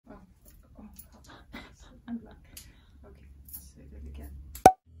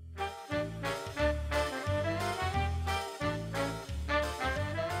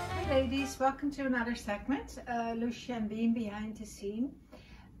welcome to another segment. Lousje and being behind the scene.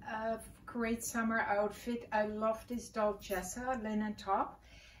 Great summer outfit. I love this DOLCEZZA linen top.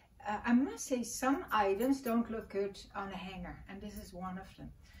 I must say some items don't look good on a hanger, and this is one of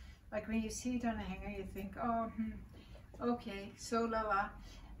them. Like when you see it on a hanger, you think, oh, okay, so la la.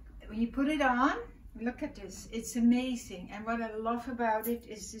 When you put it on, look at this, it's amazing. And what I love about it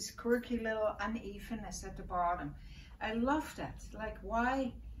is this quirky little unevenness at the bottom. I love that. Like,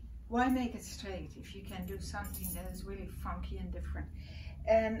 why make it straight if you can do something that is really funky and different?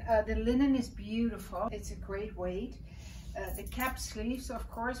 And the linen is beautiful. It's a great weight. The cap sleeves, of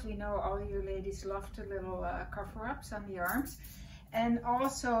course, we know all you ladies love the little cover-ups on the arms. And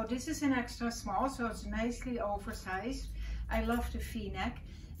also, this is an extra small, so it's nicely oversized. I love the V-neck.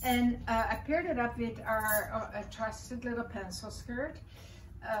 And I paired it up with our trusted little pencil skirt.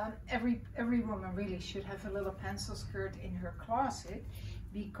 Every woman really should have a little pencil skirt in her closet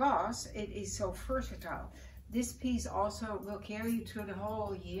because it is so versatile. This piece also will carry you through the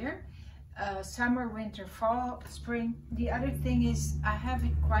whole year. Summer, winter, fall, spring. The other thing is I have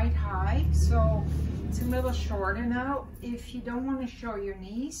it quite high, so it's a little shorter now. If you don't want to show your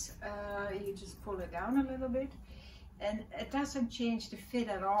knees, you just pull it down a little bit. And it doesn't change the fit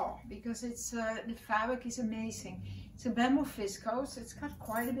at all because it's the fabric is amazing. It's a bamboo viscose. It's got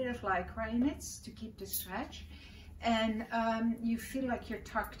quite a bit of lycra in it to keep the stretch. And you feel like you're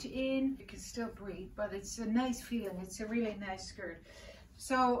tucked in. You can still breathe, but it's a nice feeling. It's a really nice skirt.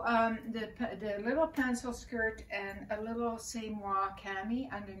 So the little pencil skirt and a little semoir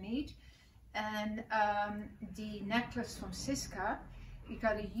cami underneath. And the necklace from Siska. We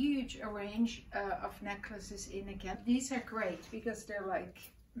got a huge range of necklaces in again. These are great because they're like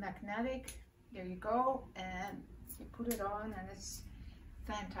magnetic. There you go, and you put it on and it's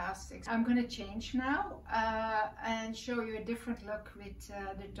fantastic. I'm going to change now and show you a different look with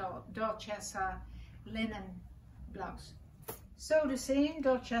the DOLCEZZA linen blouse. So the same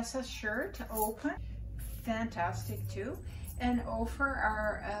DOLCEZZA shirt open, fantastic too. And over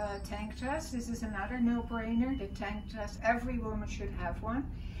our tank dress, this is another no-brainer. The tank dress, every woman should have one.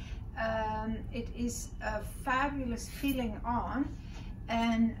 It is a fabulous feeling on,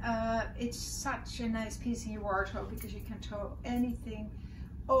 and it's such a nice piece in your wardrobe because you can throw anything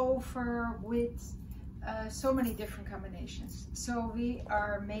over with so many different combinations. So we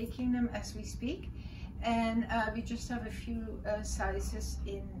are making them as we speak. And we just have a few sizes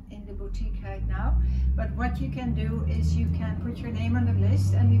in the boutique right now. But what you can do is you can put your name on the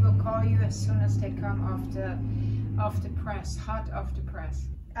list and we will call you as soon as they come off the press, hot off the press.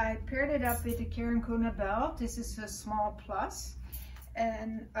 I paired it up with the Karen Kuna belt. This is a small plus.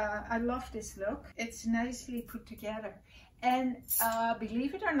 And I love this look. It's nicely put together. And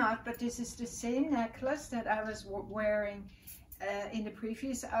believe it or not, but this is the same necklace that I was wearing in the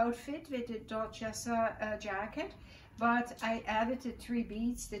previous outfit with the DOLCEZZA jacket, but I added the 3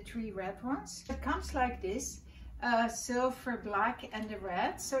 beads, the 3 red ones. It comes like this, silver, black, and the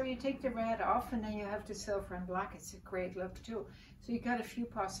red. So you take the red off and then you have the silver and black. It's a great look too. So you got a few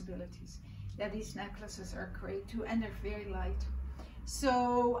possibilities. Yeah, these necklaces are great too, and they're very light.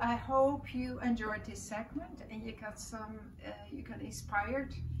 So I hope you enjoyed this segment and you got some, you got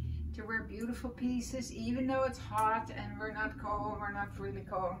inspired to wear beautiful pieces, even though it's hot and we're not really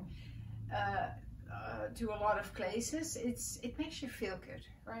going to a lot of places. It makes you feel good,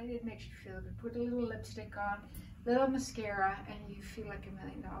 right? It makes you feel good. Put a little lipstick on, little mascara, and you feel like $1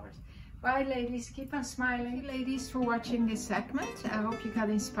 million. Bye, ladies. Keep on smiling. Thank you, ladies, for watching this segment. I hope you got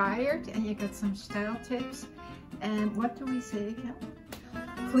inspired and you got some style tips. And what do we say again?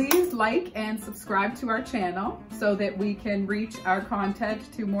 Please like and subscribe to our channel so that we can reach our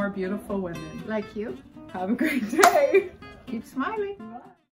content to more beautiful women. Like you. Have a great day. Keep smiling. Bye.